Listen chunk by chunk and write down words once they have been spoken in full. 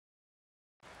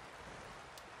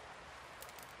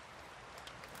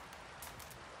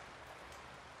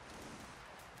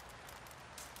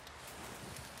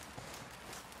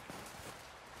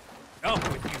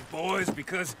with you boys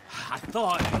because I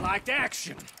thought you liked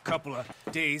action. Couple of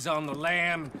days on the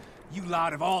lam, you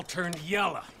lot have all turned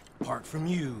yellow. Apart from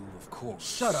you, of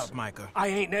course. Shut up, Micah. I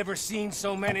ain't never seen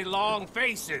so many long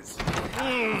faces.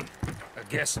 I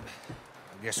guess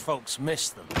folks miss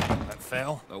them. That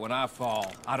fell. But when I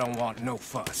fall, I don't want no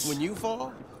fuss. When you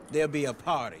fall, there'll be a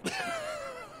party.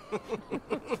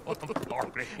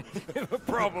 Party?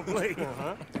 Probably.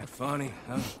 That funny,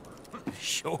 huh?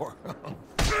 Sure.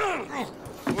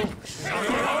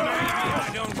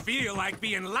 I don't feel like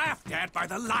being laughed at by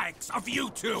the likes of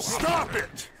you two. Stop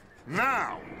it!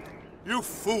 Now! You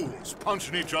fools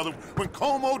punching each other when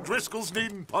Colm O'Driscoll's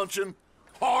needing punching.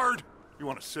 Hard! You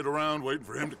want to sit around waiting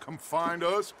for him to come find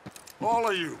us? All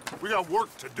of you, we got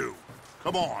work to do.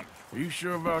 Come on. Are you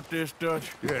sure about this,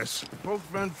 Dutch? Yes. Folks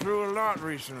been through a lot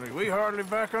recently. We hardly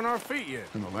back on our feet yet.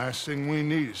 And the last thing we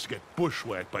need is to get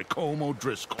bushwhacked by Colm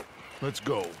O'Driscoll. Let's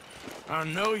go. I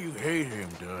know you hate him,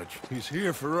 Dutch. He's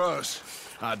here for us.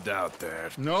 I doubt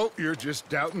that. No, you're just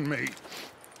doubting me.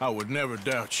 I would never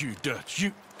doubt you, Dutch.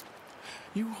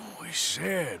 You always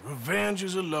said revenge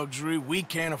is a luxury we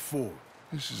can't afford.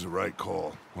 This is the right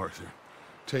call, Arthur.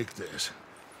 Take this.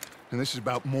 And this is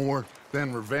about more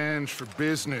than revenge for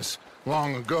business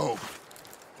long ago.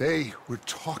 They were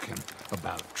talking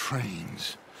about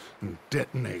trains and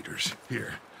detonators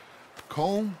here.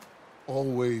 Colm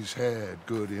always had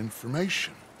good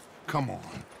information. Come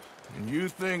on. And you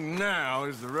think now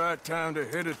is the right time to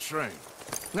hit a train?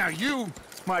 Now you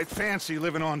might fancy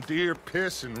living on deer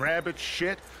piss and rabbit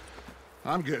shit.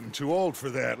 I'm getting too old for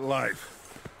that life.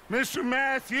 Mr.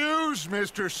 Matthews,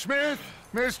 Mr. Smith,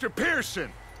 Mr.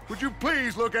 Pearson, would you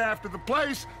please look after the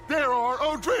place? There are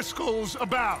O'Driscolls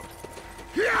about.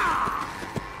 Yeah!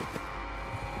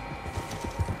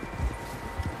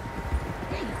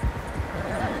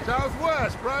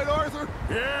 Southwest, right, Arthur?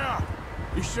 Yeah.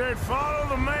 He said follow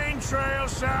the main trail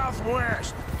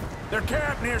southwest. They're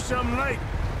camped near some lake.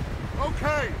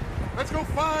 Okay, let's go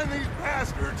find these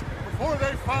bastards before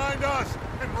they find us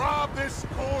and rob this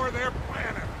core of their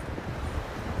planet.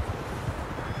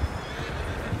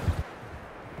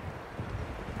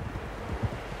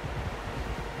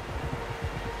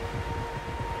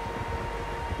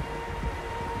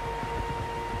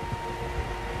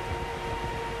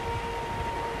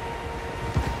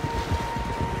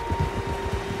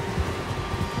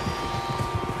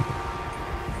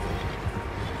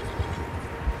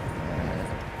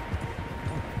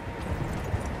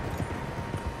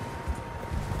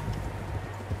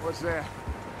 What's that?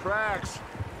 Tracks.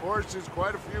 Horses,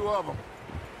 quite a few of them.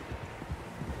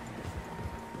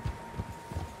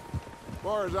 As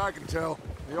far as I can tell,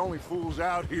 the only fools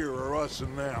out here are us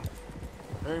and them.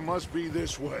 They must be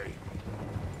this way.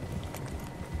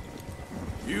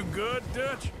 You good,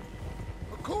 Dutch?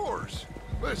 Of course.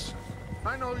 Listen,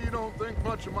 I know you don't think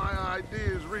much of my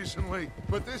ideas recently,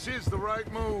 but this is the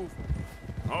right move.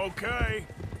 Okay.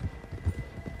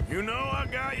 You know I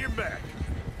got your back.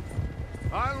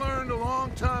 I learned a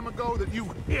long time ago that you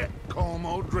hit Colm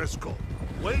O'Driscoll.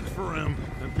 Wait for him,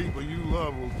 and people you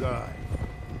love will die.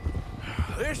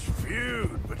 This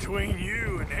feud between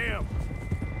you and him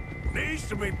needs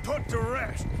to be put to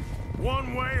rest,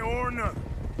 one way or another.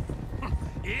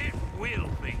 It will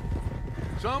be.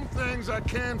 Some things I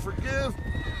can forgive,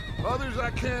 others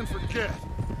I can forget.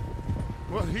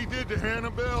 What he did to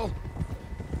Annabelle,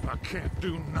 I can't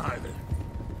do neither.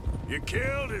 You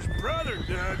killed his brother,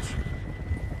 Dutch.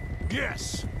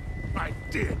 Yes, I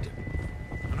did.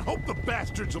 And I hope the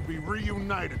bastards will be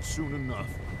reunited soon enough.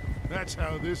 That's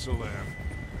how this'll end.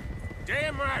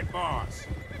 Damn right, boss.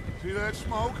 See that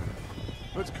smoke?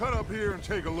 Let's cut up here and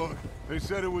take a look. They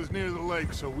said it was near the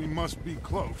lake, so we must be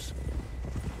close.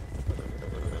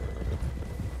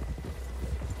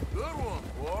 Good one,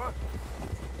 boy.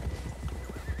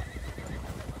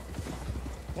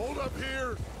 Hold up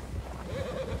here.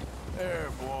 There,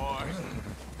 boy.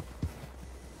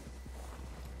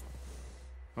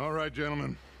 All right,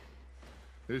 gentlemen.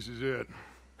 This is it.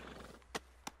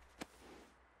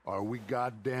 Are we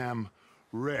goddamn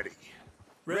ready?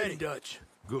 Ready, Dutch.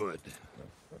 Good.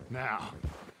 Now,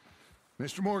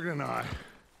 Mr. Morgan and I,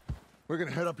 we're gonna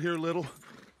head up here a little,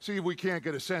 see if we can't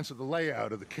get a sense of the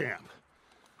layout of the camp.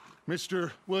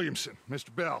 Mr. Williamson,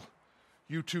 Mr. Bell,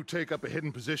 you two take up a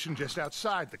hidden position just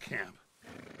outside the camp.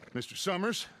 Mr.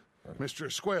 Summers, Mr.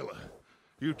 Escuela,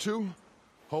 you two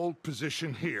hold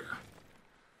position here.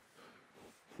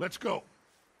 Let's go.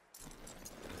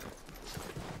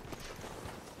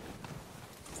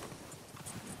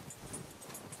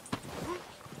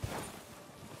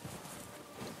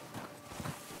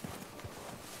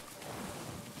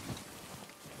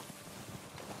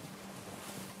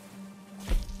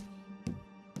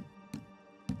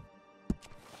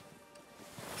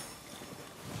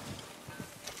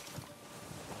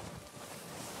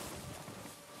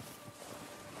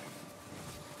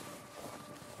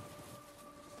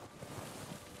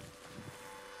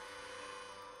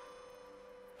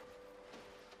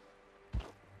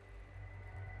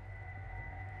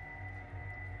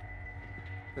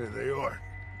 There they are.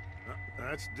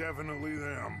 That's definitely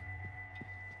them.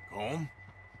 Home?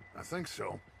 I think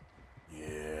so.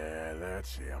 Yeah,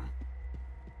 that's him.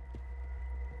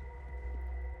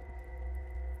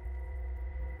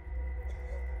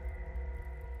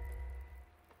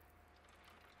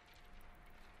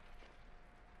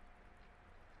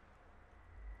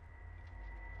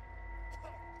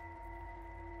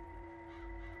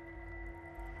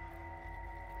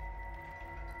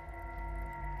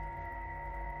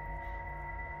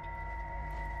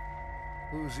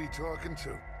 Who's he talking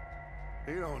to?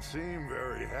 He don't seem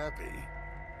very happy.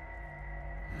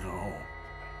 No.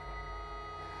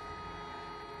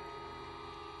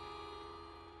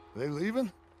 They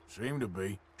leaving? Seem to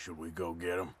be. Should we go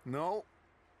get them? No.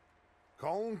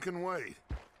 Colm can wait.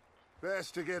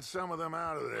 Best to get some of them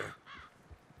out of there.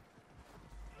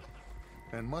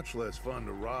 And much less fun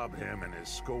to rob him and his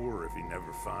score if he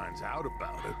never finds out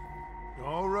about it.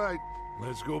 All right,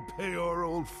 let's go pay our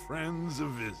old friends a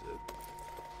visit.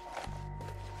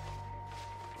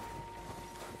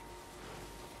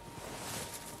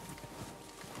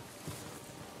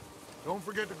 Don't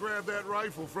forget to grab that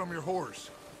rifle from your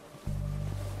horse.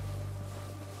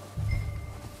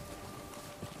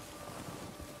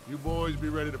 You boys be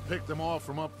ready to pick them off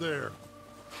from up there.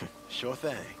 Sure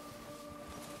thing.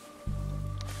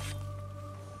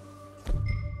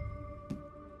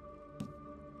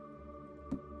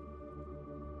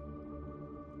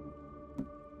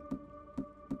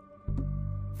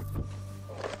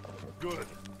 Good.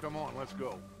 Come on, let's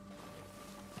go.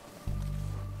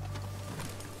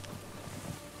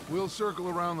 We'll circle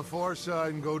around the far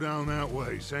side and go down that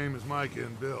way, same as Micah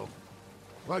and Bill.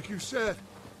 Like you said,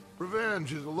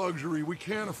 revenge is a luxury we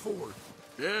can't afford.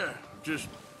 Yeah, just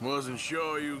wasn't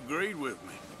sure you agreed with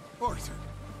me. Arthur.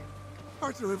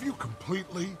 Arthur, have you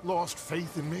completely lost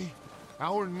faith in me?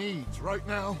 Our needs right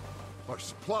now are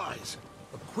supplies,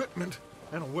 equipment,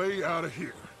 and a way out of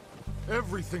here.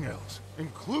 Everything else,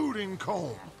 including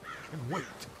Colm, can wait.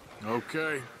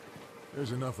 Okay.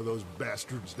 There's enough of those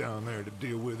bastards down there to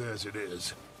deal with as it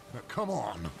is. Now, come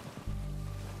on.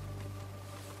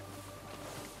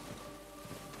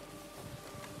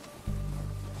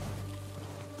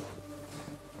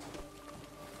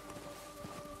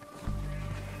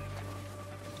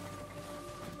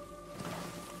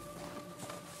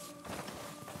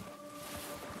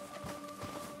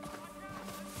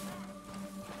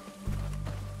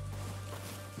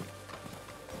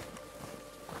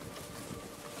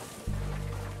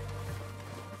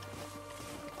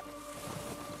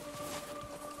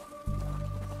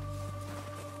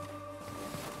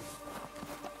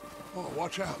 Oh,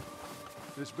 watch out.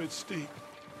 This bit's steep.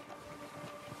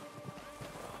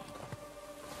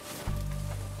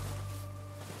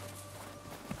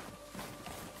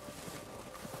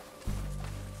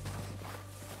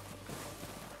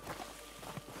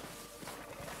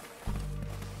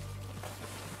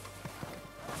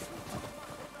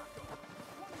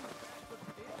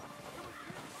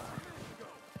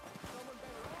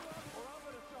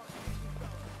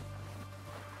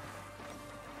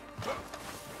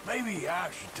 Maybe I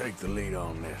should take the lead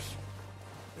on this.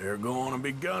 They're going to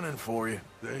be gunning for you.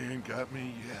 They ain't got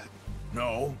me yet.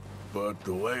 No, but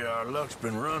the way our luck's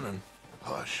been running...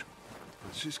 Hush.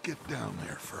 Let's just get down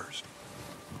there first.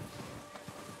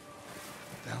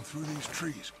 Down through these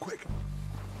trees, quick.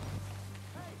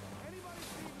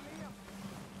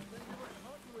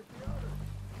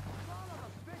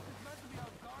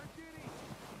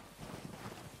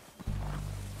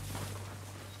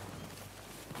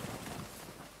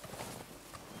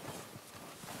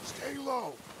 Stay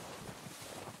low.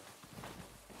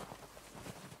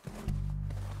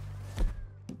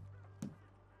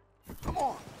 Come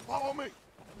on, follow me.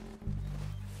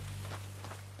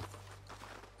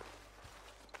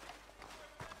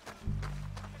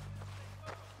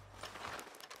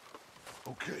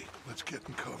 Okay, let's get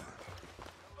in cover.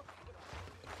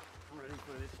 Ready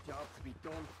for this job to be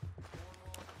done.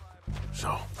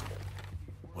 So,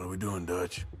 what are we doing,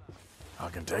 Dutch? I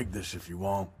can take this if you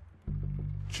want.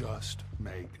 Just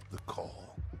make the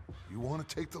call. You want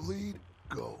to take the lead?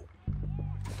 Go.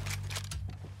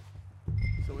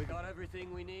 So we got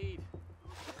everything we need.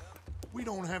 We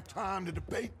don't have time to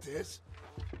debate this.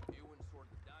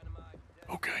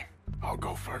 Okay, I'll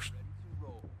go first.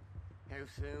 How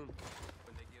soon?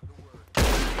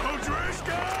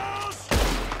 O'Driscolls!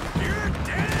 You're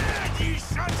dead, you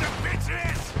sons of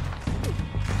bitches!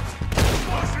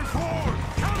 Pushing forward!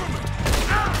 Cover me!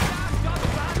 Dutch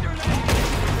Van der Linde!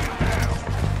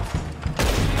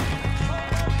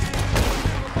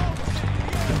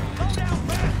 Slow down,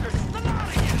 bastards! The lot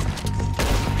of you!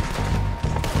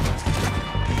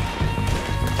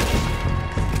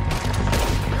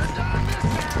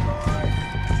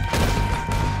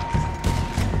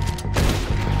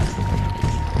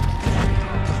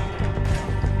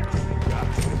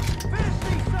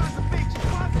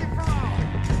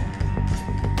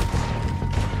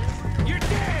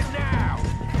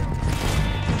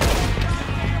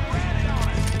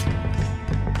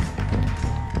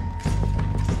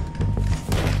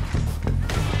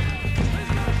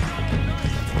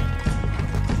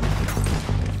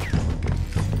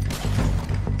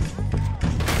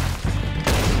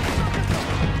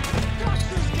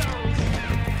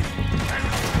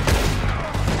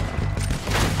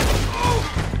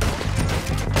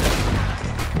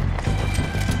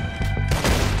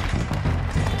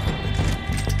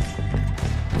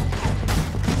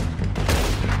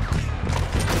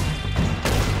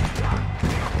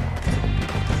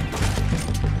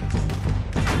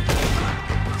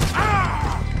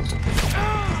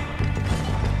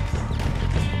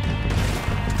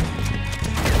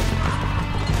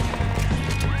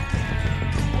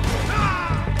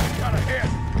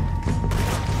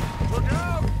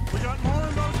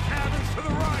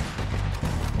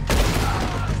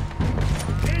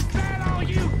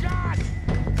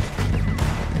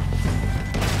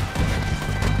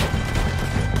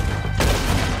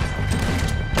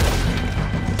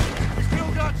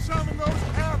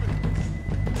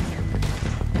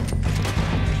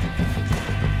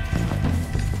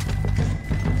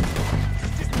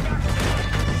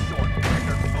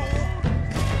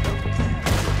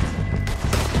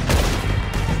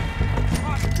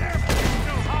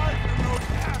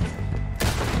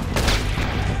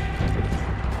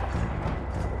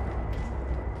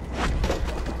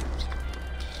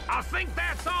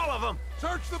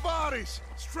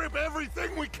 rip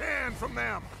everything we can from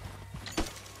them.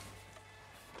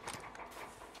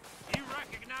 You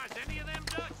recognize any of them,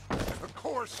 Dutch? Of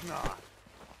course not.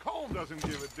 Colm doesn't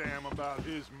give a damn about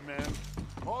his men.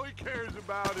 All he cares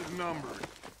about is numbers.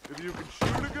 If you can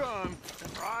shoot a gun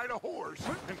and ride a horse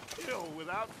and kill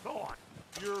without thought,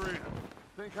 you're in.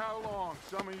 Think how long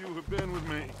some of you have been with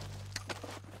me.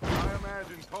 I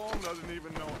imagine Colm doesn't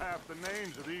even know half the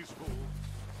names of these fools.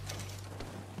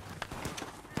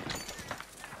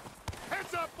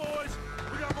 Heads up, boys!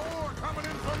 We got more coming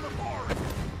in from the forest!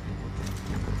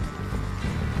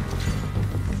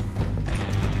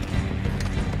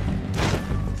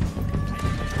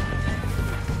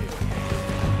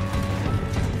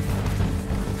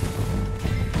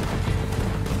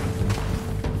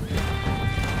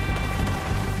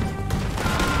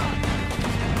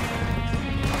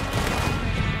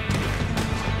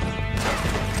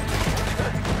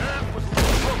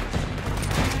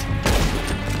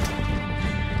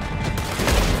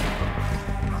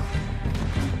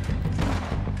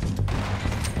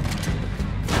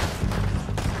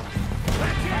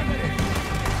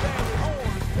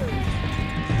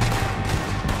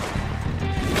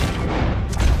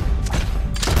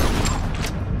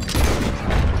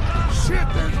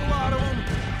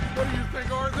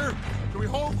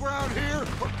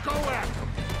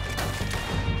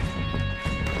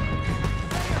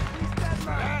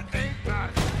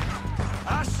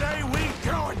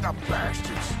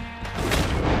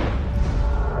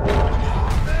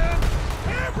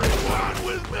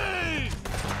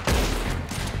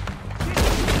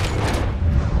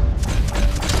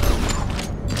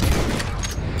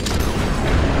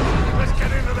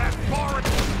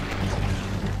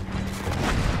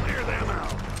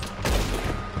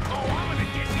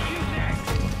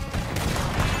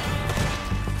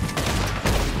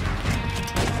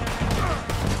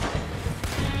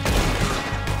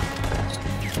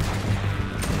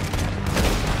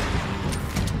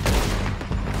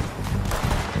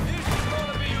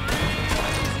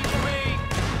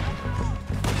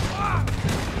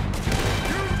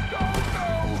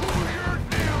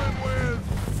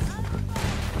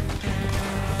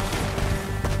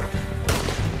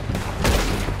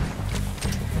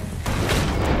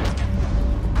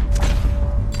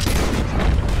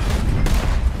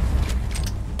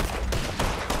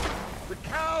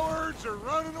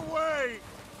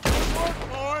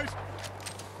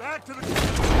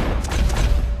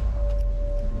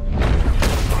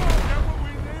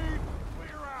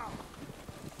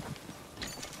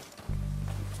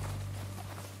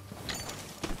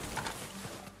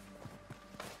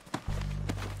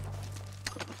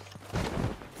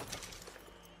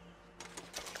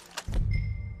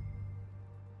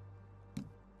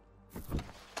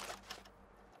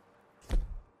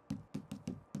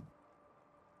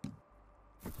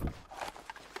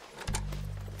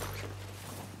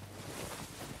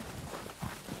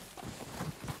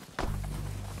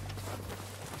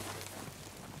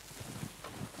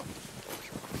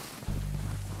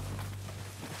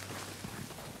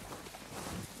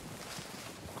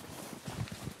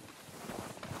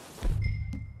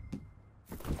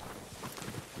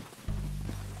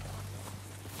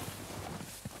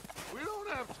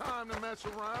 Time to mess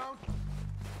around.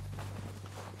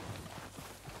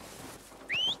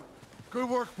 Good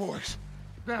work, boys.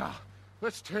 Now,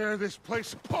 let's tear this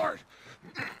place apart.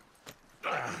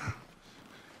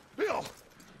 Bill,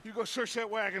 you go search that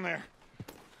wagon there.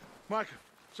 Mike,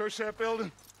 search that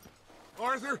building.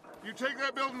 Arthur, you take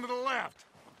that building to the left.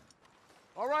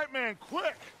 All right, man,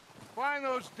 quick. Find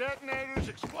those detonators,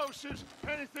 explosives,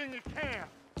 anything you can.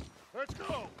 Let's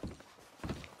go.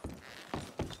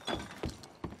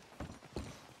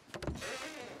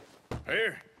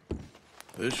 Here.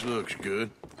 This looks good.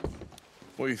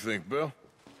 What do you think, Bill?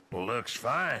 Looks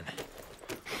fine.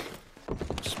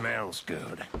 Smells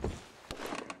good.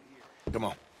 Come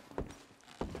on.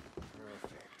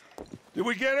 Did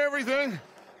we get everything?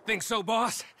 Think so,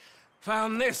 boss?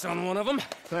 Found this on one of them.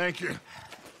 Thank you.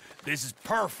 This is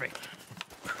perfect.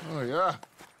 Oh, yeah?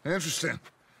 Interesting.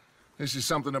 This is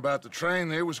something about the train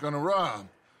they was gonna rob.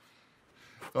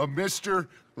 A Mr.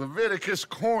 Leviticus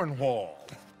Cornwall.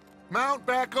 Mount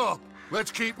back up.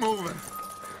 Let's keep moving.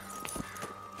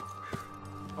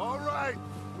 All right,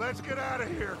 let's get out of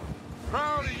here.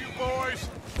 Proud of you boys.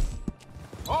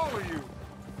 All of you.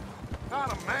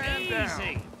 Not a man down.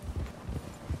 Easy.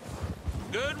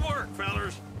 Good work,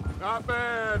 fellers. Not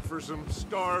bad for some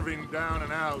starving down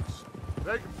and outs.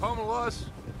 They can pummel us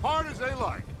hard as they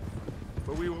like.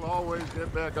 But we will always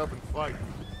get back up and fight.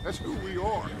 That's who we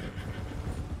are.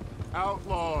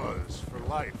 Outlaws for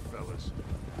life, fellas.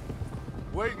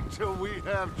 Wait until we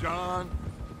have John,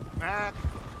 Mac,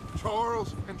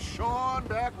 Charles, and Sean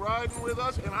back riding with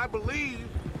us, and I believe,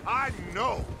 I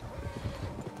know,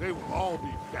 they will all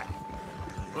be back.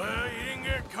 Well, you didn't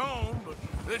get Cone, but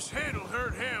this hit'll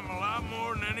hurt him a lot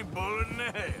more than any bullet in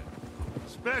the head.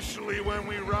 Especially when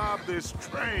we rob this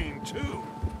train, too.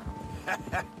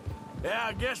 Yeah,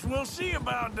 I guess we'll see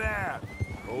about that.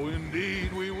 Oh,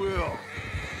 indeed we will.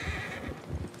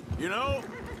 You know,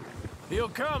 he'll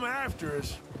come after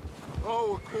us.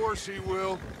 Oh, of course he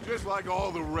will, just like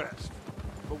all the rest.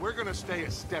 But we're gonna stay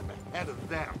a step ahead of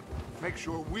them. Make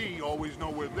sure we always know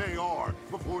where they are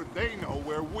before they know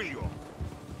where we are.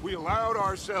 We allowed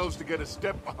ourselves to get a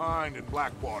step behind in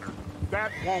Blackwater.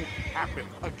 That won't happen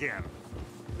again.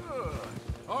 Good.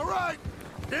 All right,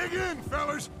 dig in,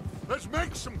 fellas. Let's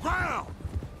make some ground.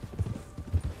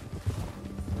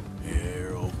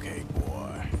 You're okay,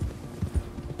 boy.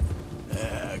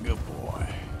 Yeah, good boy.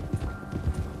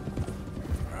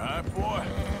 Right, boy?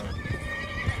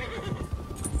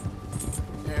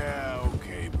 Yeah,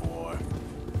 okay, boy.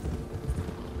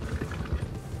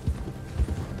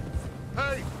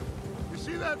 Hey, you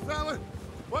see that fella?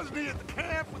 Wasn't he at the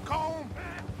camp with Colm?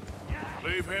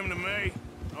 Leave him to me.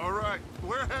 All right,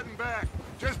 we're heading back.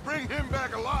 Just bring him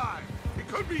back alive. He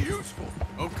could be useful.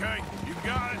 Okay, you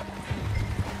got it.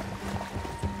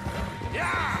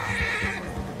 Yeah!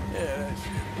 Yeah, that's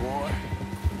it, boy.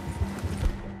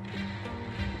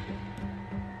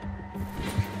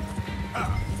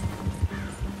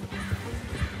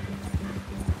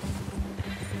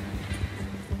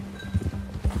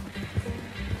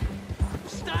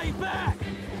 Stay back!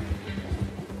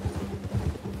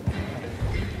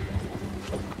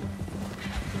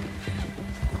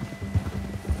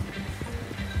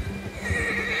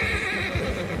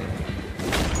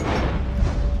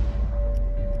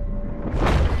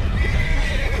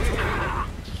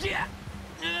 Shit!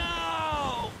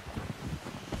 No!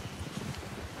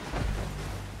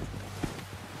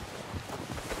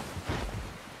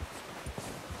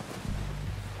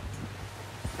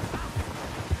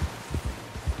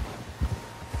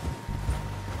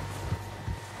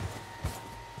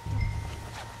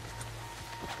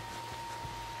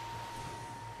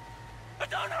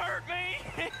 Don't hurt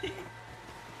me!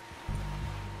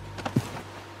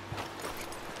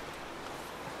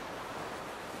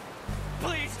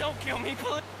 Please don't kill me,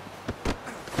 please.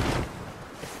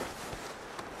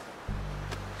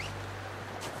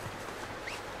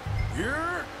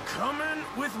 You're coming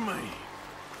with me.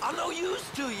 I'm no use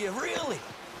to you, really.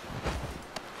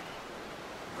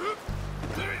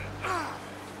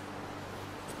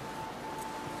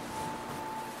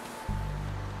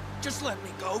 Just let me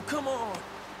go, come on.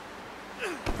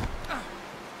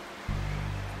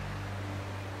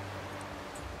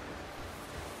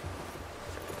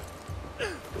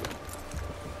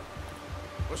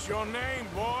 What's your name,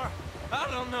 boy? I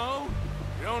don't know.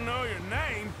 You don't know your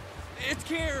name? It's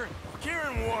Kieran.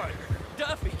 Kieran what?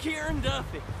 Duffy, Kieran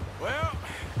Duffy. Well,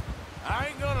 I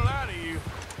ain't gonna lie to you.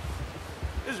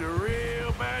 This is a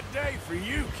real bad day for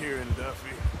you, Kieran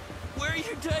Duffy. Where are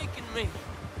you taking me?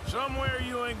 Somewhere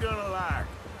you ain't gonna like.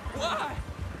 Why?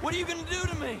 What are you gonna do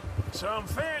to me?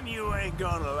 Something you ain't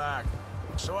gonna like.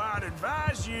 So I'd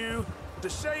advise you to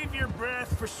save your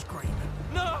breath for screaming.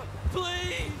 No,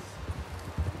 please!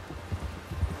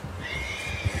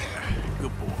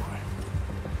 Good boy.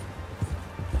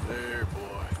 There,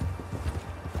 boy.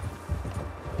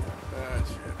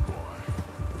 That's it, boy.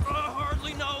 I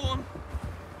hardly know him.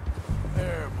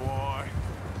 There, boy.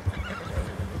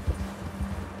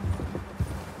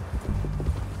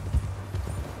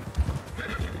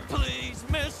 Please,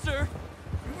 mister.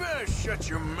 You better shut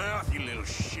your mouth, you little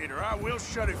shit, or I will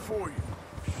shut it for you.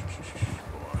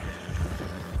 Boy.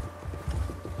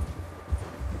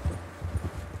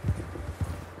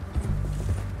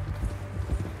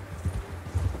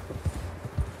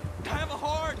 Have a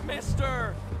heart,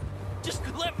 mister. Just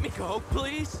let me go,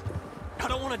 please. I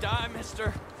don't want to die,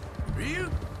 mister. Are you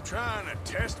trying to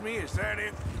test me? Is that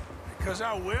it? Because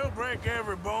I will break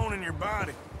every bone in your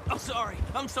body. I'm sorry.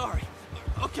 I'm sorry.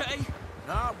 Okay?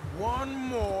 Not one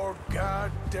more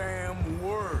goddamn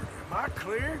word. Am I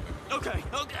clear? Okay,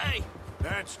 okay.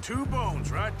 That's 2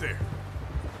 bones right there.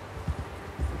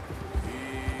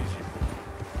 Easy.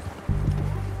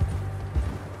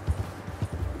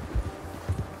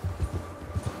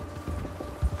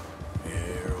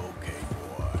 You're okay,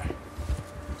 boy.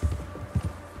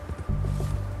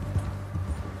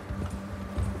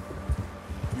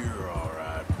 You're all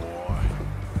right, boy.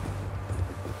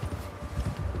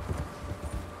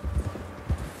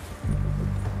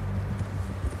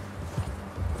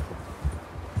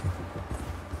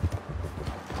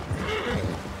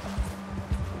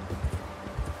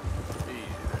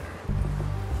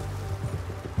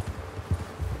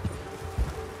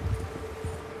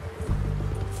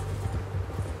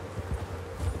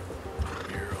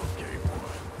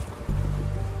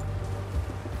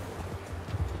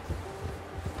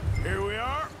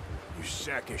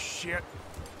 sack of shit.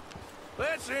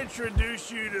 Let's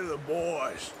introduce you to the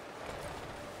boys.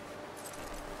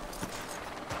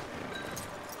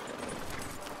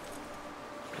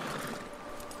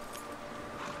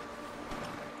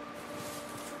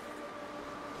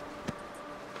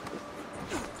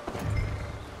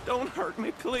 Don't hurt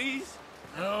me, please.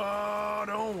 Oh,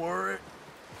 don't worry.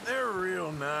 They're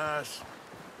real nice.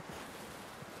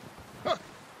 Huh.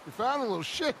 You found a little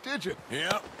shit, did you?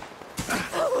 Yep.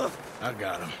 I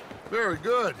got him. Very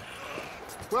good.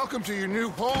 Welcome to your new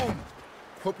home.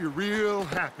 Hope you're real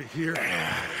happy here.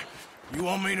 You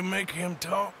want me to make him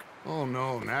talk? Oh,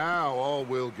 no, now all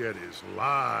we'll get is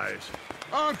lies.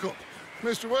 Uncle,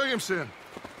 Mr. Williamson,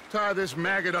 tie this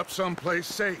maggot up someplace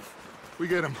safe. We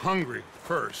get him hungry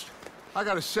first. I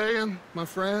got a saying, my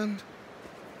friend.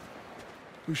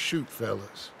 We shoot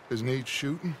fellas as need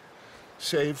shooting,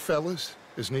 save fellas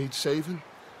as need saving,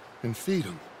 and feed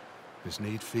 'em as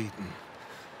need feeding.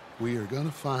 We are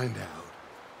gonna find out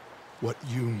what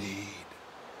you need.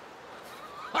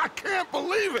 I can't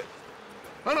believe it!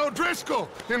 An O'Driscoll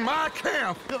in my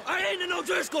camp! I ain't an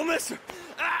O'Driscoll, mister!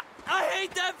 I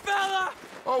hate that fella!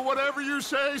 Oh, whatever you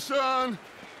say, son.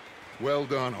 Well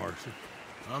done, Arthur.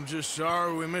 I'm just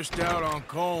sorry we missed out on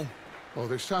Cole. Oh,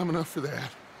 there's time enough for that.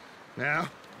 Now,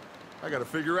 I gotta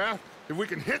figure out if we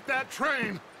can hit that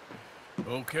train.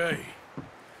 Okay.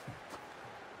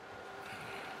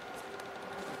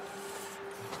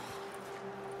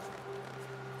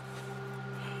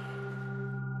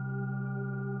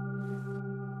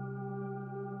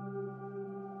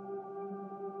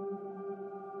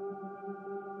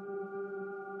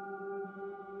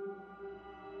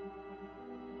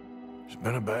 It's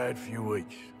been a bad few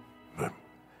weeks, but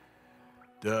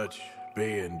Dutch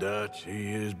being Dutch,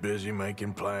 he is busy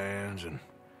making plans, and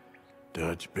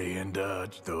Dutch being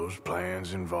Dutch, those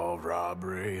plans involve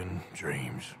robbery and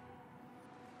dreams.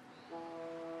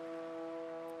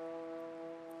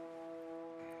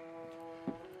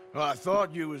 Well, I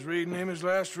thought you was reading him his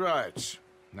last rites.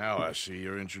 Now I see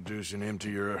you're introducing him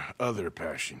to your other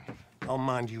passion. I'll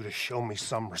mind you to show me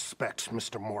some respect,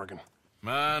 Mr. Morgan.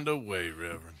 Mind away,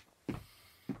 Reverend.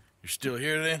 You're still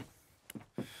here, then?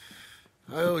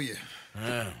 I owe you.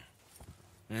 Yeah.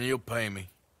 And you'll pay me.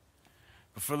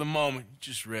 But for the moment,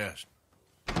 just rest.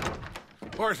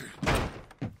 Arthur,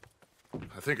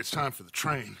 I think it's time for the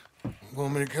train.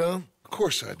 Want me to come? Of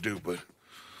course I do, but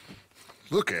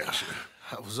look at you.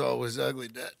 I was always ugly,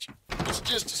 Dutch. It's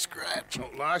just a scratch.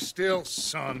 Don't lie still,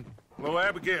 son. Hello,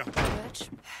 Abigail. Dutch,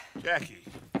 Jackie.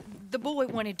 the boy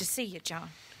wanted to see you, John.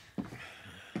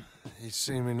 He's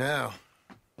seen me now.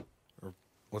 Or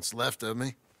what's left of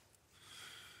me.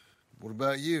 What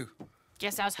about you?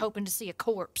 Guess I was hoping to see a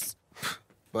corpse.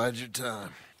 Bide your time.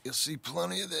 You'll see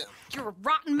plenty of them. You're a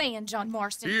rotten man, John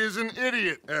Marston. He is an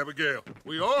idiot, Abigail.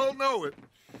 We all know it.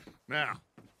 Now,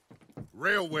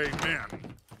 railway men.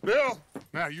 Bill,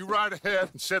 now you ride ahead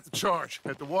and set the charge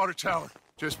at the water tower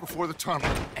just before the tunnel.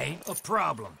 Ain't a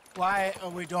problem. Why are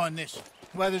we doing this?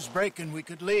 Weather's breaking. We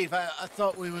could leave. I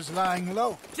thought we was lying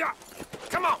low. Yeah,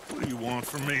 come on. What do you want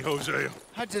from me, Hosea?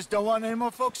 I just don't want any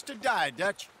more folks to die,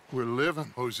 Dutch. We're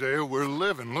living, Hosea. We're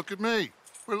living. Look at me.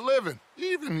 We're living.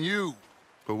 Even you.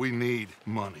 But we need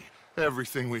money.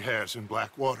 Everything we has in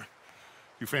Blackwater.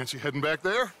 You fancy heading back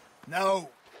there? No.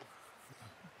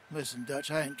 Listen, Dutch,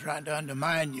 I ain't trying to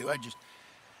undermine you. I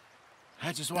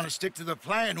just want to stick to the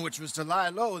plan, which was to lie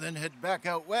low, then head back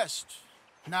out west.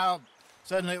 Now,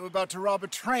 suddenly we're about to rob a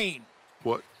train.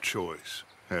 What choice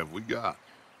have we got?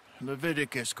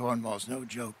 Leviticus Cornwall's no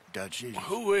joke, Dutch.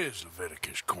 Who is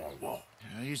Leviticus Cornwall?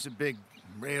 He's a big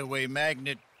railway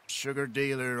magnate, sugar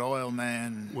dealer, oil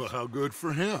man. Well, how good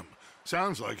for him.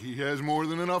 Sounds like he has more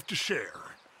than enough to share.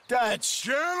 Dutch!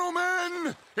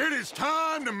 Gentlemen, it is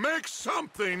time to make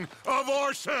something of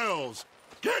ourselves.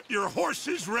 Get your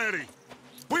horses ready.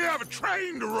 We have a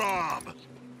train to rob.